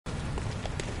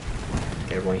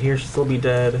Everyone here should still be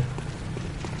dead.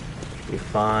 Be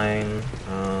fine.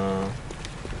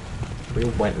 We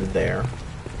went there.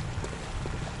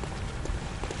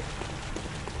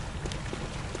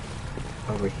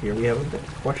 Over here we have a big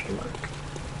question mark.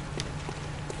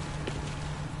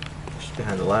 Just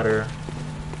behind the ladder.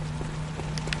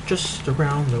 Just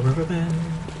around the river bend.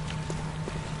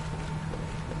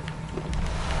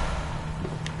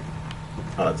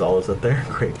 Oh, that's all that's up there?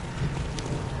 Great.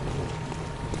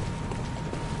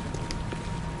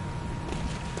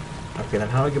 Okay, then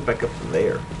how do I get back up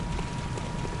there?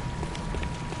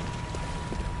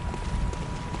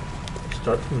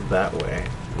 Start from that way.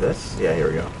 This? Yeah, here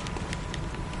we go.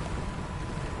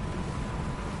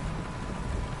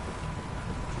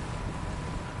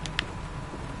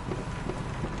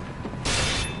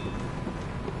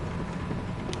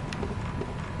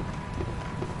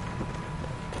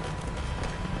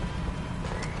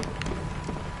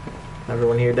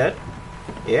 Everyone here dead?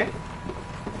 Yeah?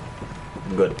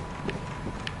 Good.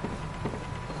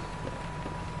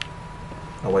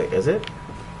 Oh wait, is it?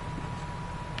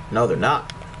 No, they're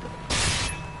not.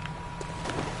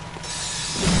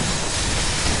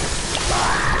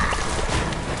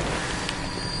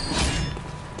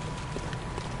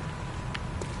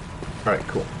 Alright,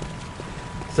 cool.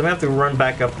 So I'm gonna have to run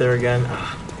back up there again.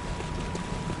 Ugh.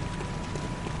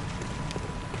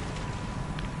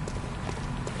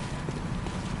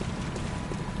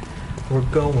 We're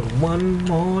going one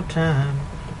more time.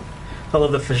 I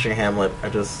love the fishing hamlet.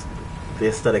 The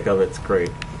aesthetic of it's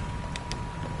great.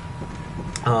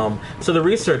 So the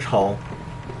research hall,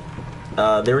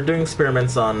 they were doing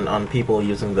experiments on people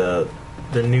using the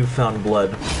newfound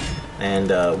blood and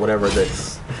whatever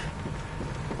that's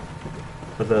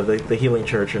the healing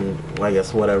church, and I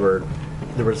guess whatever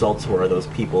the results were. Those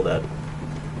people that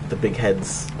the big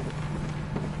heads.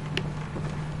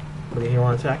 Do you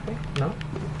want to attack me? No.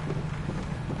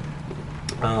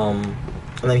 And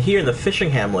then here in the fishing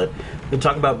hamlet, they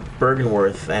talk about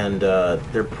Bergenworth, and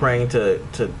they're praying to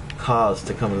Cause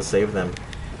to come and save them.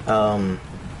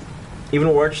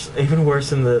 Even worse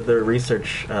in the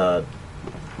research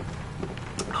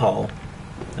hall.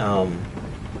 The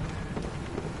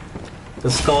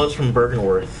scholars from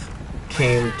Bergenworth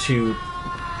came to.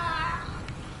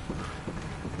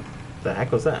 The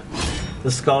heck was that?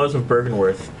 The scholars of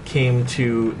Bergenworth came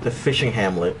to the fishing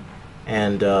hamlet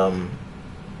and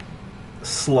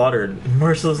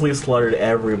mercilessly slaughtered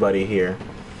everybody here.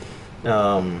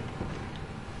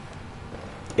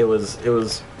 It was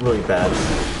really bad.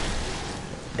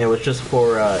 It was just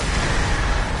for I'm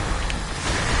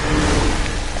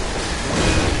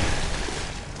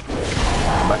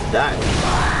about to die.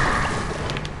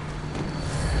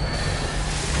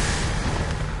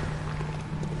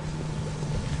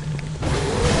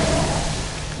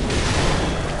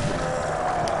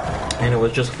 And it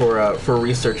was just for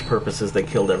research purposes they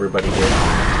killed everybody here.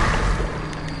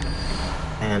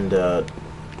 And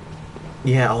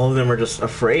yeah, all of them are just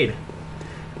afraid.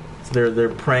 So they're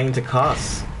praying to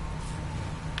Kos.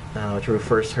 Which we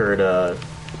first hear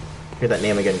that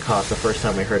name again, Kos. The first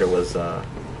time we heard it was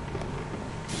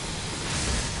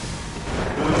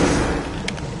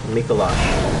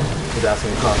Mikolash. He's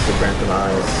asking Kos to grant them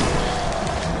eyes.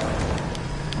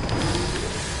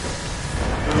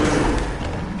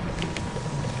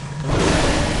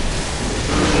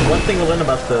 One thing to learn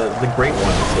about the Great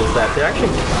Ones is that they're actually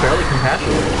fairly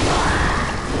compassionate.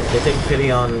 They take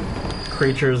pity on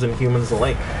creatures and humans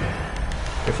alike.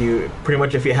 If you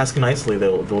ask nicely,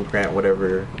 they'll grant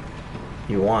whatever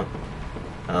you want.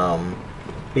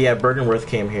 But yeah, Bergenworth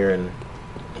came here, and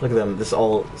look at them. This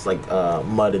all is like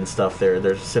mud and stuff.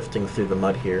 They're sifting through the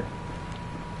mud here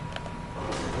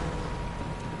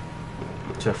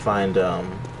to find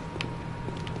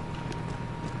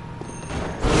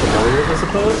familiars, I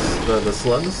suppose, the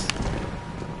slugs.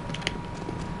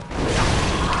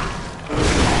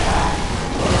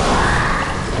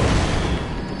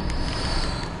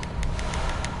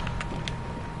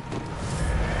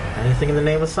 Anything in the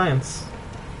name of science.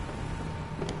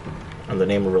 In the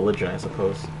name of religion, I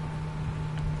suppose.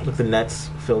 Look, the nets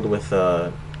filled with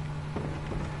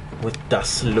das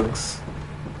slugs.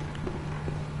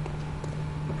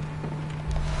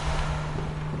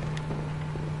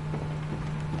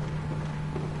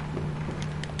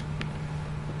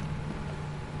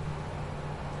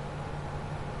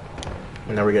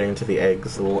 And now we're getting to the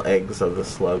eggs, the little eggs of the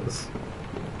slugs.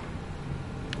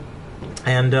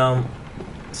 And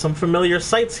some familiar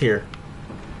sights here.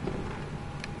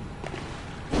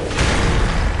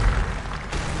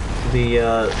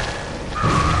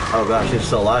 Oh gosh, he's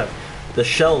still alive. The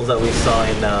shells that we saw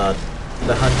in the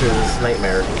Hunter's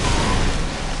Nightmare.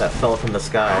 that fell from the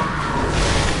sky.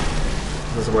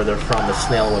 This is where they're from, the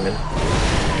snail women.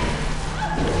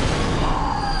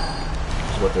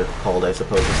 Which is what they're called, I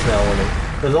suppose, the snail women.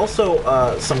 There's also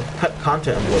some cut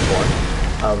content in Bloodborne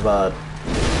of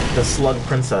the Slug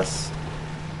Princess.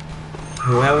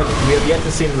 We have yet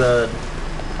to see the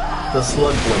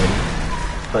Slug women,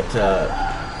 but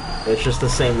it's just the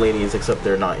same ladies except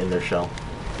they're not in their shell.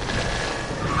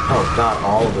 Oh god,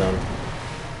 all of them.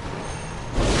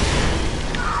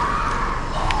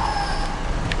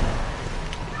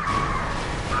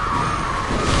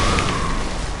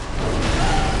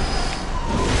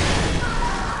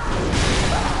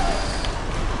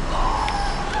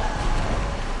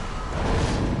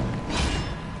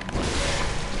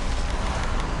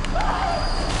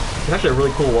 It's actually a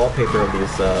really cool wallpaper of these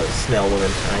snail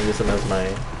women, and I use them as my...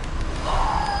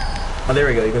 Oh, there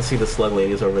we go, you can see the slug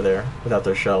ladies over there, without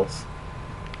their shells.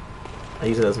 I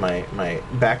use it as my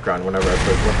background whenever I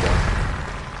play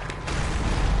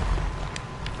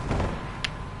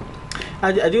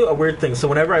Bloodborne. I do a weird thing, so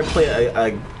whenever I play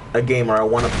a game, or I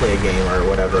want to play a game, or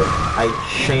whatever, I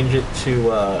change it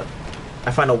to,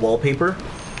 I find a wallpaper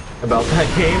about that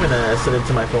game, and then I set it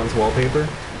to my phone's wallpaper.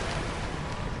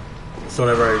 So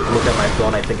whenever I look at my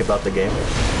phone, I think about the game.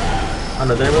 I don't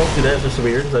know, did everyone else do that? It's just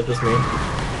weird? Is that just me?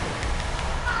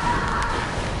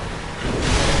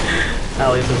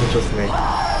 At least this is just me.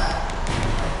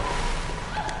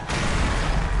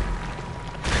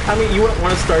 I mean, you wouldn't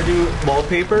want a Stardew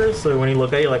wallpaper, so when you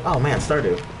look at it, you're like, oh man,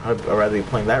 Stardew. I'd rather be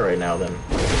playing that right now than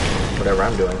whatever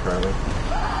I'm doing currently.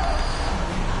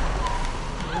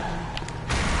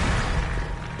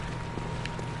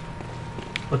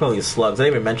 Look at all these slugs. I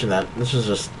didn't even mention that. This is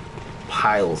just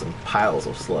piles and piles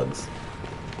of slugs.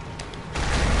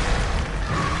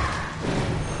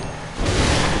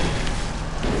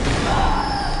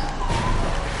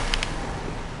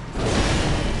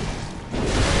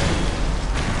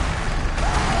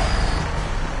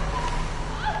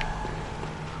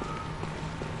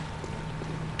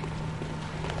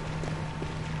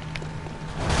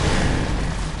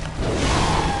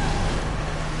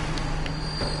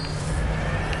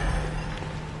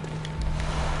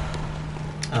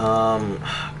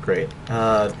 Great.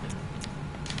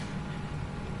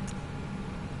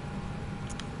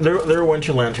 There are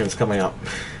winter lanterns coming up,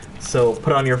 so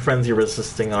put on your frenzy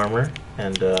resisting armor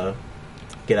and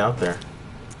get out there.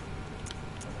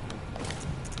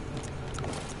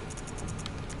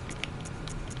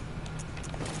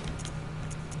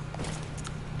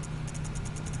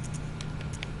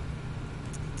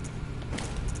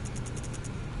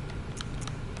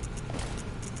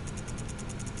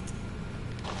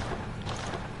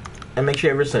 And make sure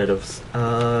you have your sedatives.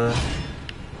 Oh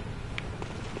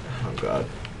god.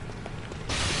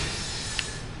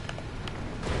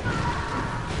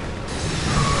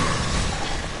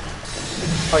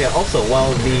 Oh yeah, also,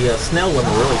 while the snail women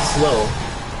are really slow,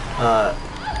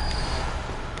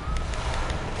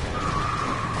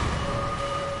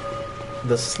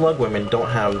 the slug women don't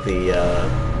have the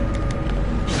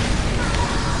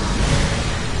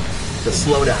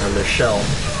slowdown in their shell.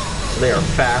 So they are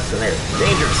fast and they're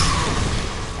dangerous.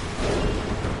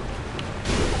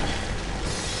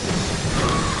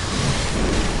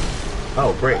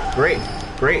 Oh, great, great,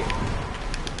 great.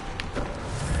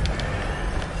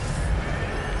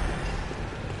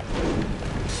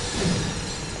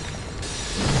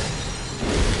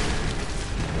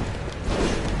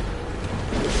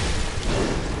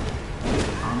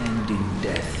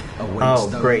 Oh,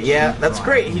 great. Yeah, that's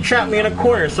great. He trapped me in a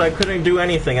corner so I couldn't do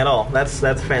anything at all. That's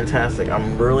fantastic.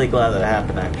 I'm really glad that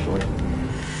happened, actually.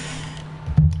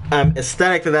 I'm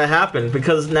ecstatic that happened,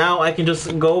 because now I can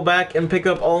just go back and pick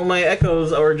up all my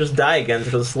echoes or just die again to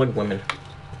the slug women.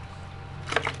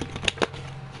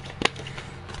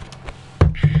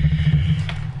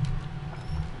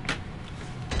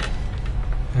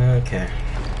 Okay.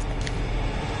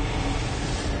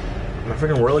 My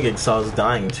freaking whirligig saw is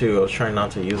dying too. I was trying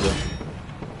not to use it.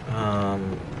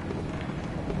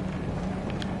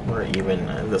 Or even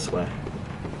this way.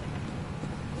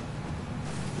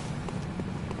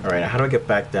 Alright, how do I get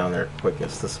back down there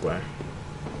quickest? This way.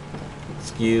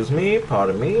 Excuse me,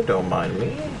 pardon me, don't mind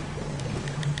me.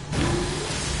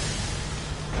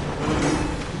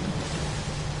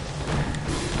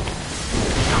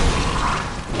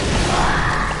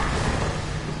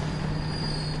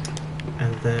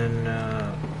 And then,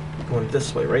 going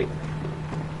this way, right?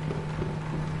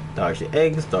 Dodge the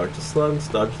eggs, dodge the slugs,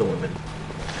 dodge the women.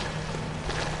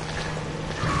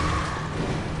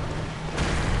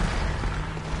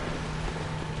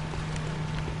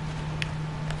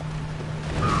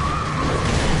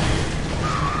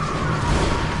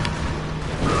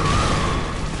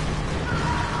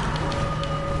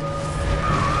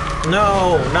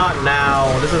 No, not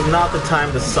now. This is not the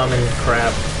time to summon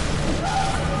crap.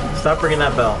 Stop ringing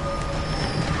that bell.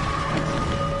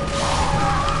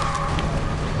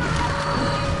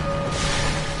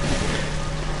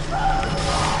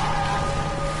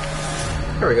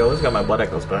 There we go. Let's got my blood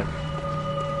echoes back.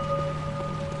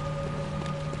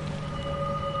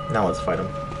 Now let's fight him.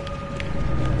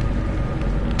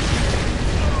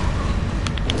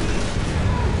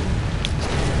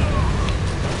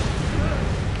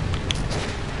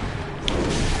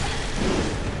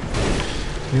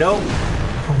 Nope.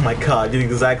 Oh my god, I did the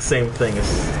exact same thing.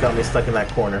 It's got me stuck in that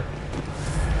corner.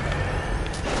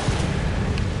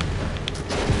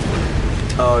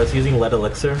 Oh, it's using lead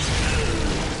elixir? I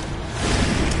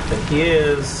think he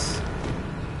is.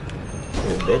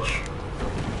 You bitch.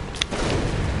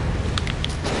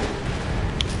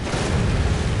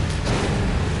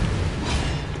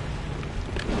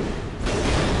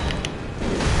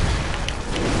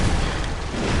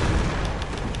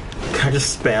 Guy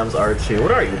just spams R2.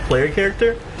 What are you, player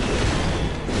character?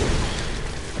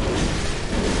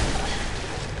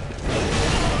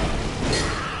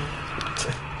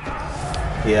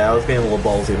 Yeah, I was getting a little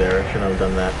ballsy there. I shouldn't have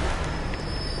done that.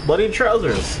 Bloody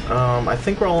trousers. I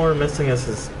think all we're missing is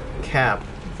his cap.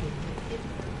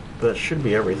 That should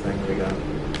be everything we got.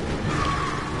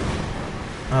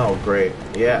 Oh, great.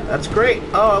 Yeah, that's great.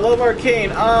 Oh, I love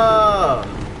arcane. Ah,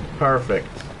 perfect.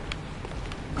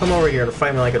 Come over here and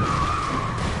fight me like a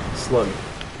slug.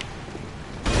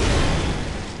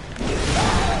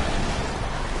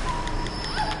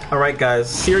 Alright guys,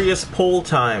 serious poll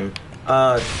time.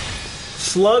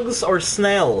 Slugs or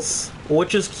snails?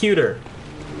 Which is cuter?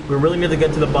 We really need to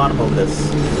get to the bottom of this.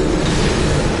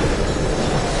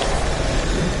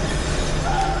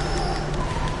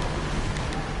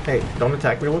 Hey, don't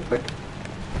attack me real quick.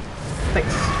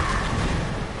 Thanks.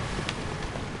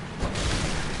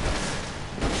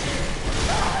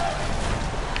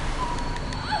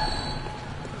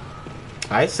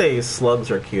 I say slugs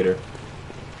are cuter.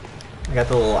 I got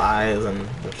the little eyes and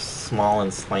they're small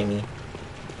and slimy.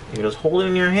 You can just hold it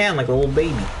in your hand like a little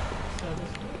baby.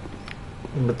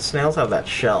 But snails have that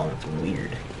shell and it's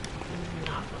weird.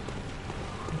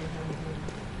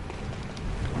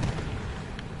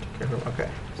 Okay,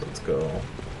 so let's go.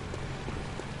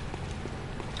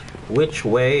 Which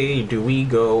way do we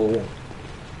go?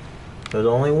 There's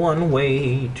only one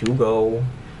way to go.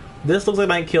 This looks like it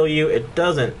might kill you. It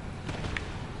doesn't.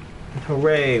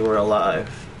 Hooray, we're alive.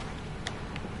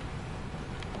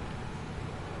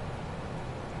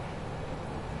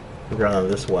 We're going on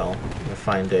this well. We'll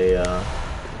find a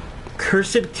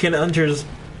Cursed Kin Hunter's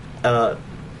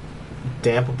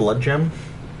damp blood gem.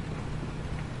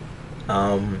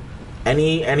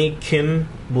 Any kin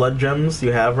blood gems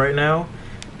you have right now,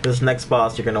 this next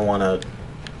boss you're gonna wanna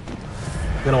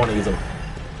use them.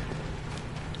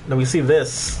 Now we see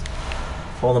this,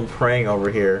 all them praying over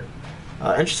here.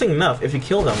 Interesting enough, if you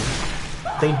kill them,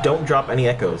 they don't drop any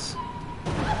echoes.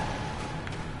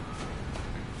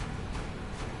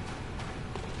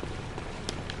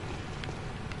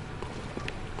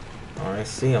 Oh, I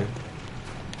see them.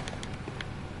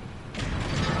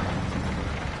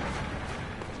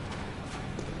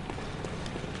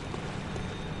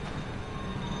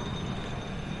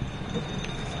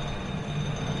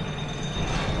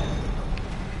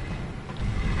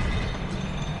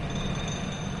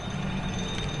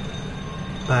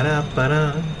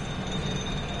 Ba-da-ba-da.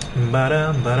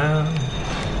 Ba-da-ba-da.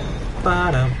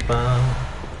 Ba-da-ba.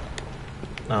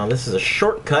 Now this is a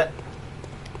shortcut.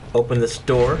 Open this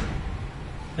door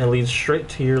and it leads straight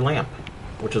to your lamp,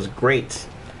 which is great.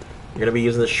 You're gonna be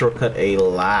using this shortcut a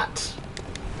lot.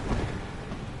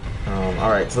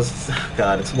 Alright, so let's...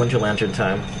 God, it's Winter Lantern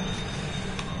time.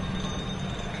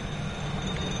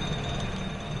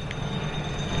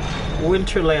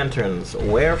 Winter Lanterns,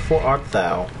 wherefore art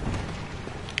thou?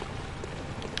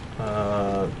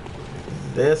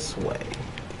 This way.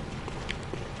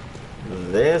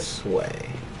 This way.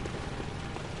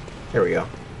 Here we go.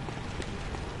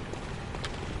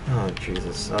 Oh,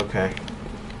 Jesus. Okay.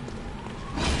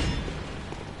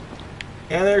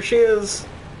 And there she is!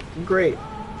 Great.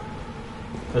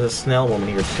 There's a snail woman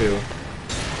here, too.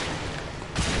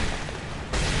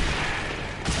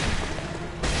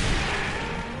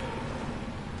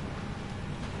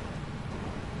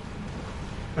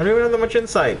 I don't even have that much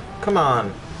insight. Come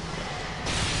on.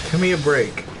 Give me a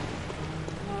break.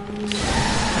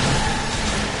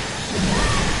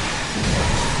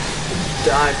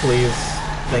 Die, please.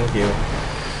 Thank you.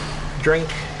 Drink,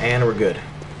 and we're good.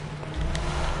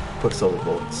 Quicksilver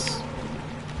bullets.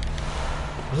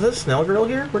 Was this snail girl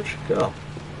here? Where'd she go?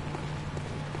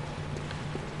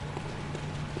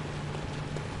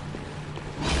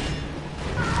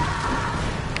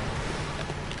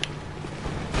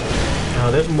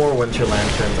 There's more winter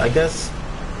lanterns. I guess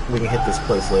we can hit this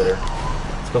place later.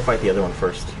 Let's go fight the other one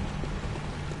first.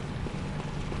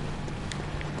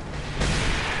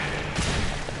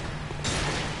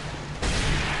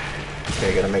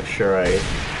 Okay, gotta make sure I...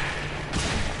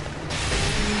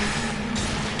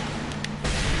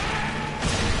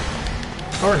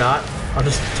 Or not. I'll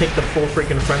just take the full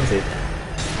freaking frenzy.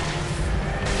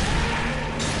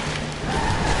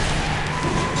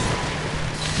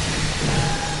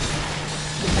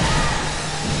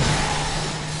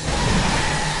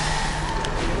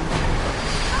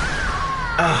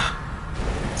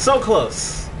 So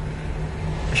close!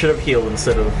 I should have healed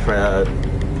instead of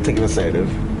taking the sedative.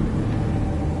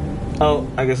 Oh,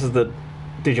 I guess the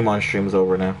Digimon stream's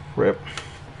over now. RIP.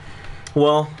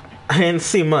 Well, I didn't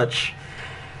see much.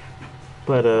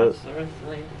 But,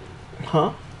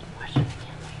 huh?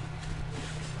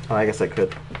 Oh, I guess I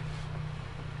could.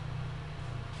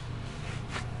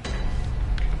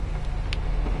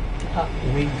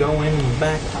 We going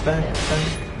back.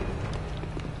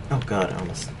 Oh god, I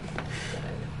almost...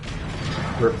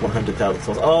 Rip 100,000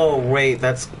 souls. Oh, wait,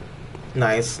 that's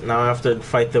nice. Now I have to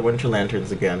fight the Winter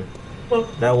Lanterns again. Well,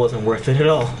 that wasn't worth it at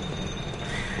all.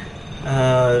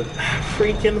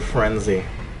 Freaking Frenzy.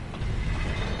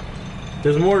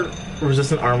 There's more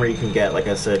resistant armor you can get, like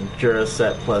I said,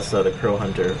 Juraset plus the Crow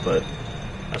Hunter, but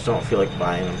I just don't feel like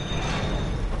buying them.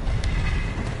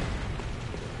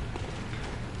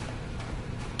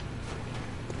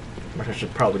 I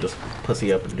should probably just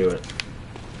pussy up and do it.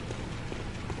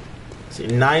 See,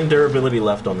 9 durability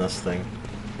left on this thing.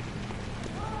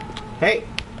 Hey,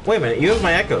 wait a minute, you have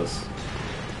my echoes.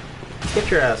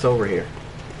 Get your ass over here.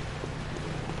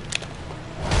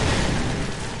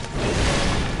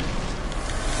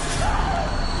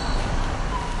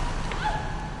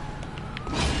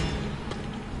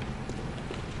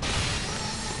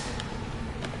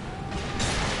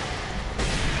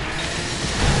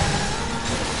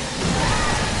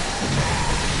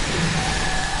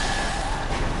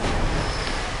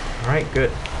 Alright,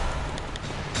 good.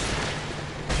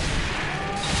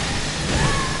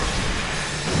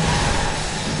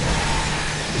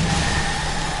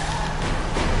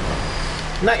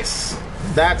 Nice!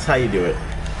 That's how you do it.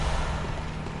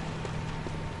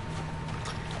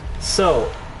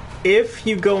 So, if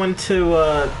you go into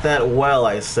that well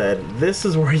I said, this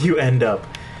is where you end up.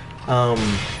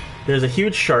 There's a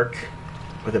huge shark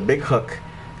with a big hook,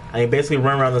 and you basically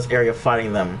run around this area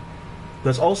fighting them.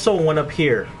 There's also one up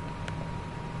here.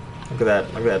 Look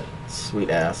at that sweet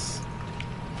ass.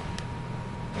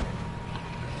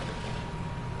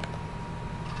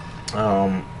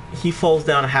 He falls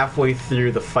down halfway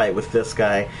through the fight with this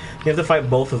guy. You have to fight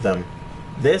both of them.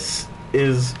 This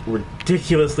is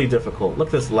ridiculously difficult.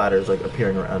 Look, this ladder's like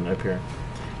appearing around up here.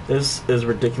 This is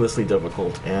ridiculously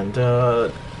difficult, and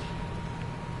this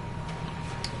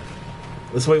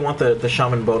is why you want the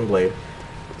Shaman Bone Blade,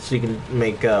 so you can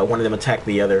make one of them attack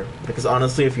the other. Because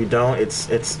honestly, if you don't,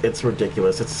 it's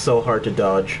ridiculous. It's so hard to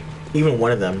dodge, even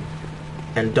one of them,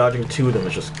 and dodging 2 of them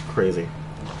is just crazy.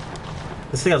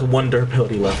 This thing has 1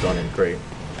 durability left on it. Great.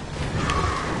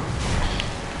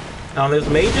 Oh, there's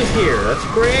mages here. That's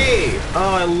great.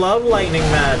 Oh, I love lightning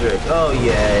magic. Oh,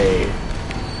 yay.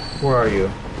 Where are you?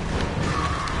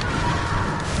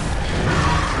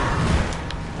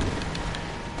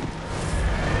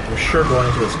 I'm sure going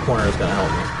into this corner is gonna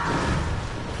help me.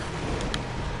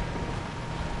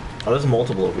 Oh, there's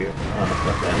multiple of you. Oh,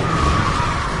 fuck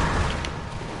that.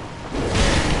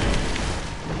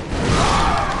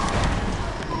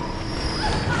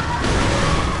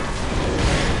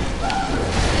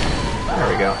 There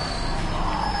we go.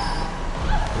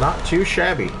 Not too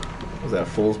shabby. What was that,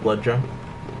 Fool's Blood jump?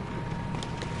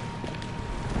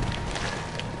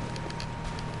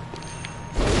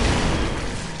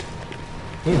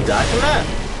 You die from that?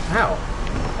 How?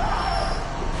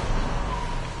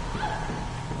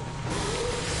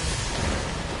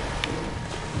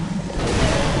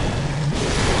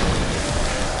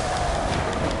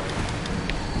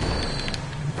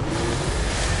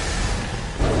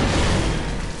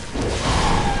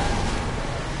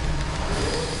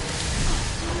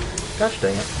 Gosh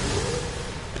dang it.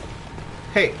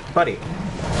 Hey, buddy.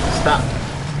 Stop.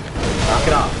 Knock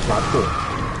it off. It's not cool.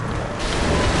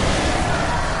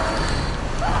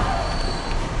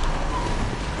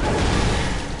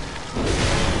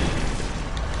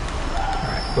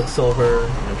 Alright, Quicksilver.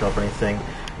 Don't drop anything.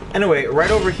 Anyway,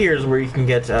 right over here is where you can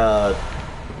get the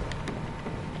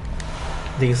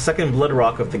second blood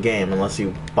rock of the game, unless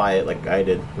you buy it like I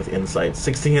did with Insight.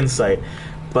 60 Insight.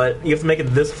 But you have to make it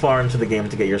this far into the game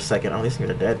to get your second... Oh, these things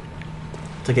are dead.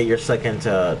 To get your second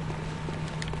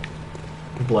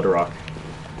blood rock.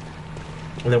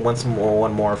 And then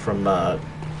one more from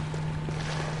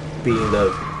being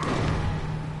the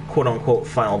quote-unquote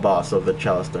final boss of the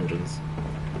Chalice Dungeons.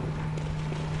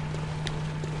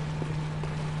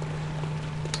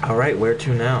 Alright, where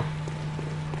to now?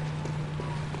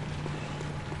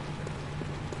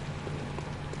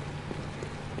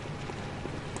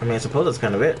 I mean, I suppose that's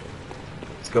kind of it.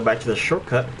 Let's go back to the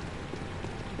shortcut.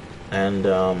 And,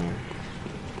 I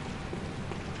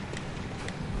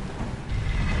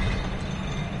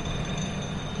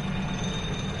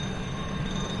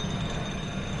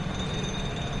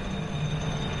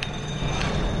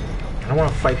don't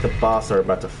want to fight the boss we're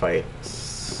about to fight.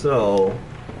 So,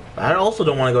 I also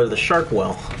don't want to go to the shark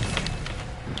well.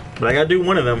 But I gotta do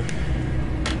one of them.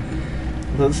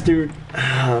 Let's do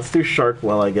shark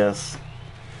well, I guess.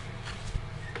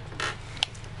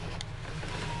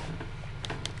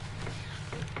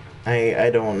 I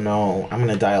don't know. I'm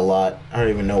gonna die a lot. I don't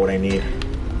even know what I need.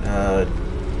 I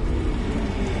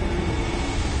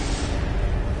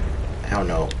don't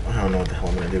know. I don't know what the hell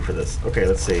I'm gonna do for this. Okay,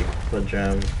 let's see. Blood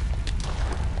gem.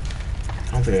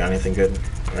 I don't think I got anything good,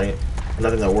 right?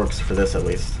 Nothing that works for this, at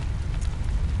least.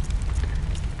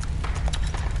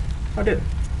 I did.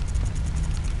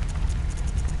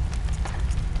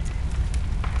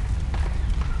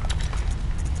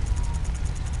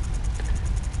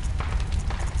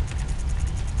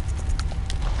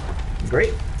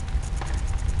 Great.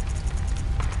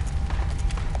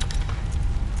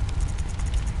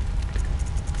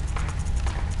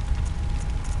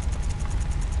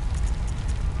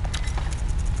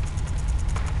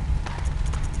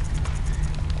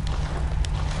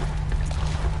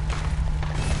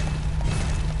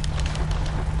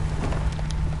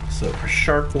 So for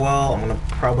shark well, I'm gonna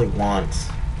probably want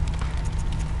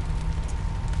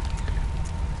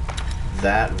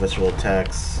that visceral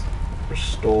attacks,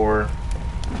 restore.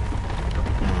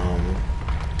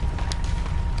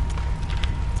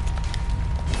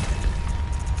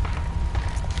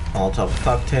 Molotov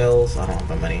cocktails. I don't have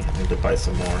that many. I need to buy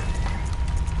some more.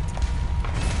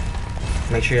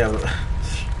 Make sure you have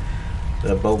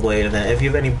the bow blade, and then if you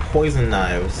have any poison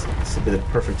knives, this would be the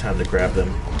perfect time to grab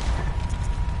them.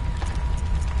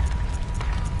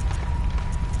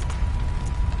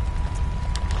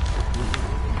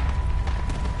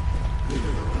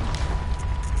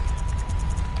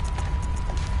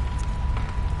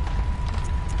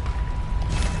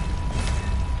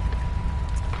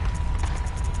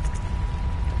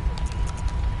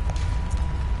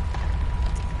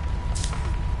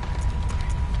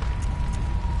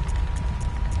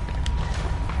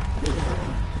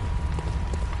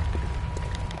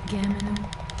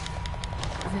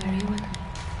 Very well.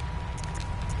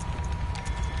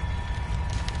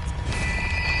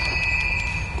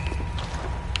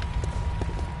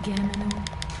 Gamino,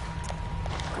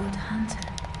 good hunter.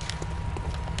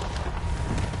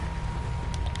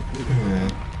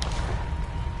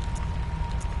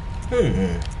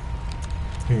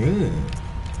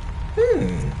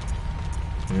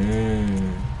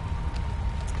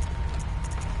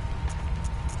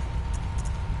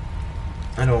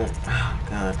 I don't. Oh,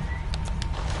 God.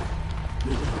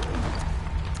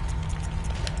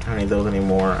 I don't need those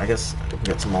anymore. I guess I can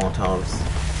get some Molotovs.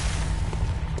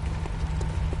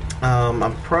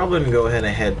 I'm probably gonna go ahead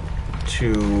and head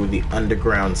to the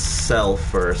underground cell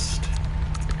first.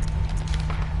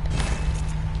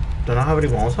 Don't I have any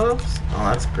Molotovs?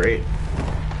 Oh, that's great.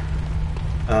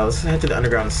 Let's head to the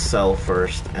underground cell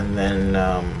first, and then,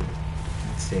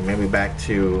 let's see, maybe back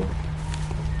to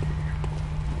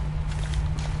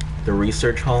the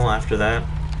research hall after that.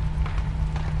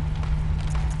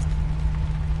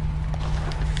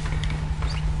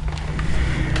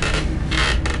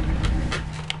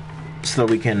 So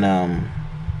we can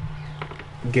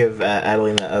give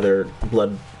Adeline the other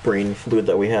blood brain fluid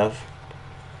that we have.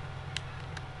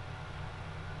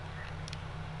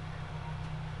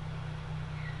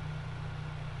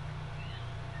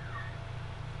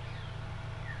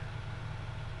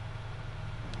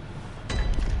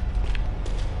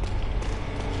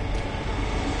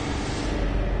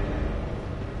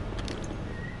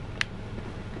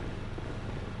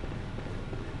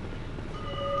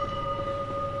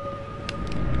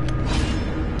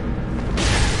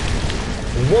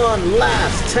 One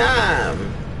last time.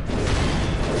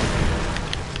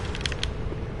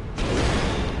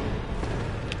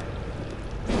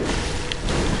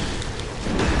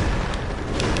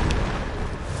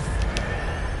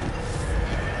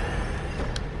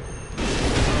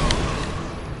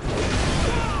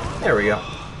 There we go.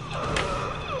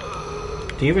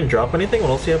 Do you even drop anything?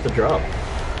 What else do you have to drop?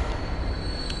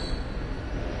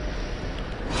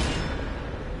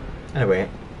 Anyway,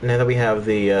 now that we have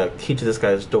the key to this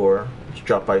guy's door, which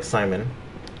dropped by Simon.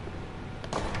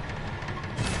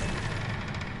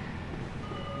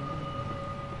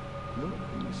 Look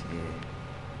who's here.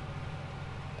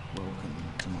 Welcome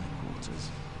to my quarters.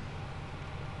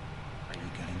 Are you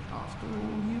getting after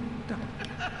all you've done?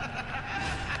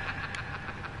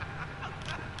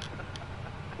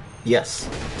 Yes.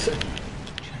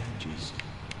 Changes.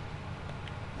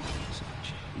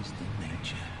 Such is the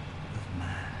nature of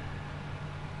man.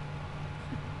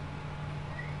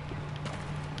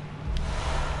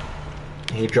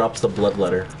 He drops the blood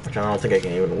letter, which I don't think I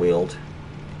can even wield.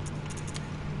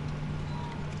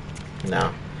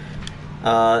 No.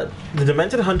 The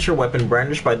demented hunter weapon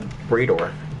brandished by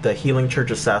Brador, the healing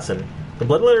church assassin. The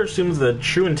blood letter assumes the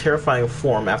true and terrifying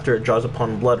form after it draws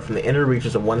upon blood from the inner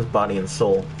reaches of one's body and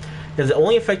soul. It is the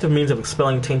only effective means of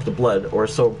expelling tainted blood, or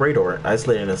so Brador,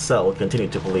 isolated in a cell,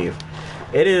 continued to believe.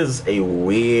 It is a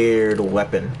weird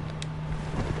weapon.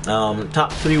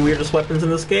 Top 3 weirdest weapons in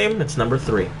this game, it's number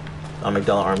 3.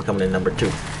 Amygdala arm coming in number 2.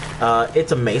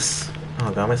 It's a mace. Oh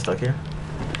god, am I stuck here?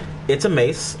 It's a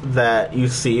mace that you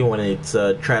see when it's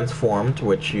transformed,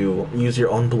 which you use your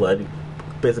own blood,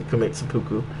 basically commit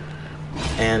seppuku,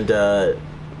 and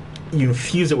you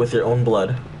infuse it with your own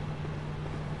blood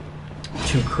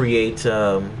to create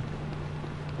a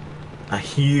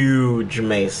huge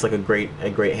mace, like a great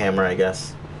hammer, I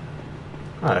guess.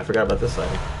 Oh, I forgot about this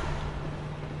item.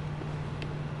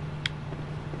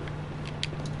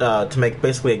 To make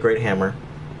basically a great hammer.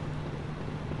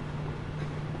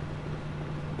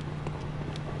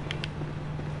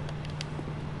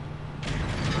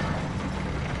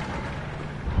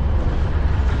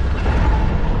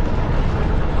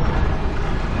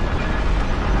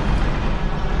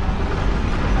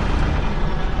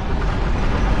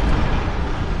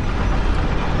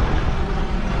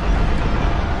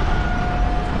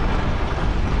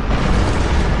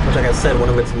 Like I said, one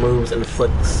of its moves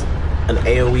inflicts an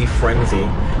AoE frenzy,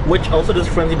 which also does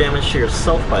frenzy damage to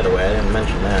yourself, by the way. I didn't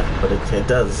mention that, but it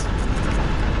does.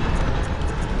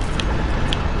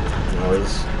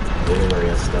 Always Lady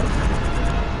Maria stuff.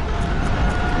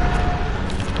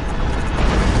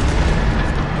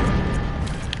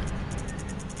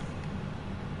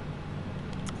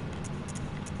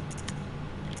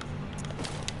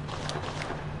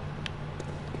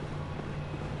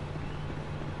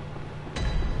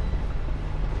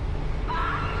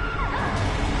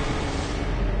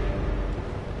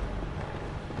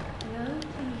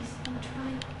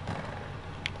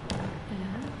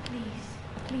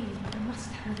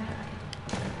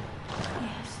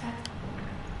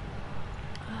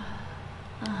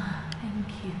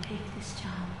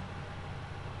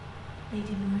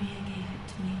 Lady Maria gave it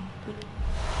to me, but...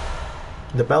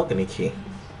 The balcony key.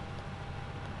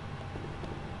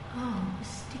 Oh, the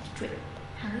sticky drip.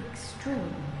 How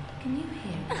extraordinary. Can you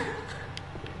hear it?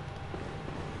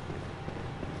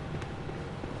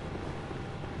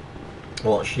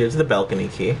 Well, she gives the balcony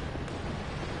key,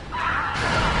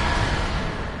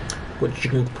 which you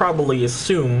can probably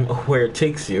assume where it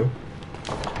takes you.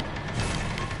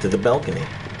 To the balcony.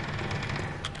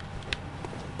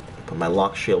 Put my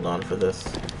lock shield on for this.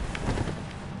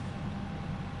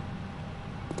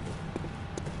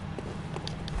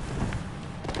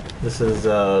 This is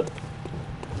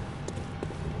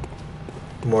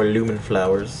more lumen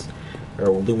flowers,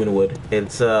 or lumen wood.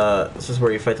 It's this is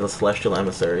where you fight the celestial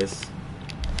emissaries.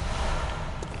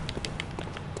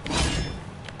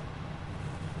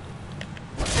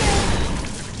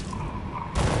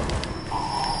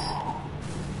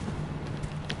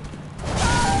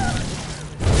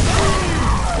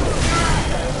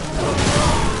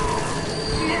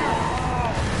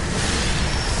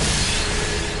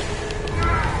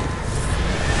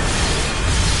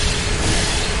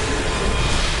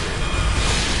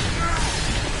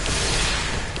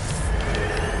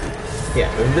 Yeah,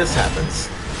 when this happens,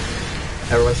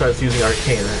 everyone starts using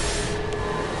arcane.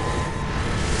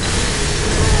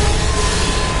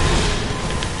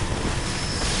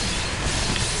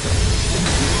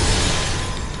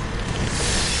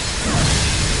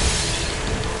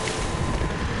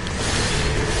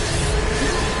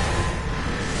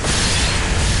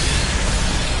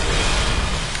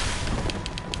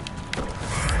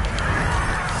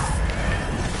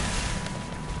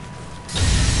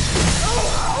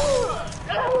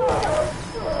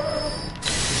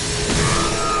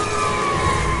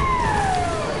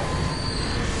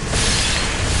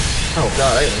 Oh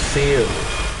god, I didn't see you.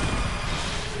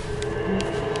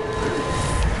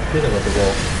 Please don't let the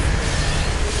wall.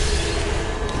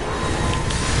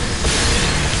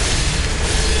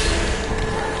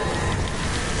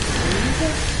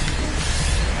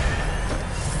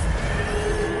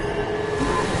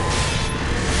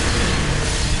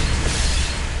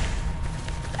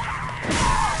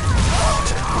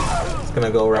 Just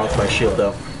gonna go around with my shield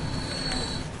up.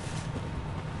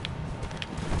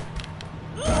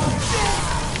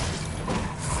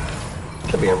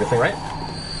 Should be everything, right?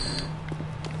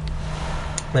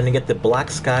 Then you get the Black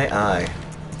Sky Eye.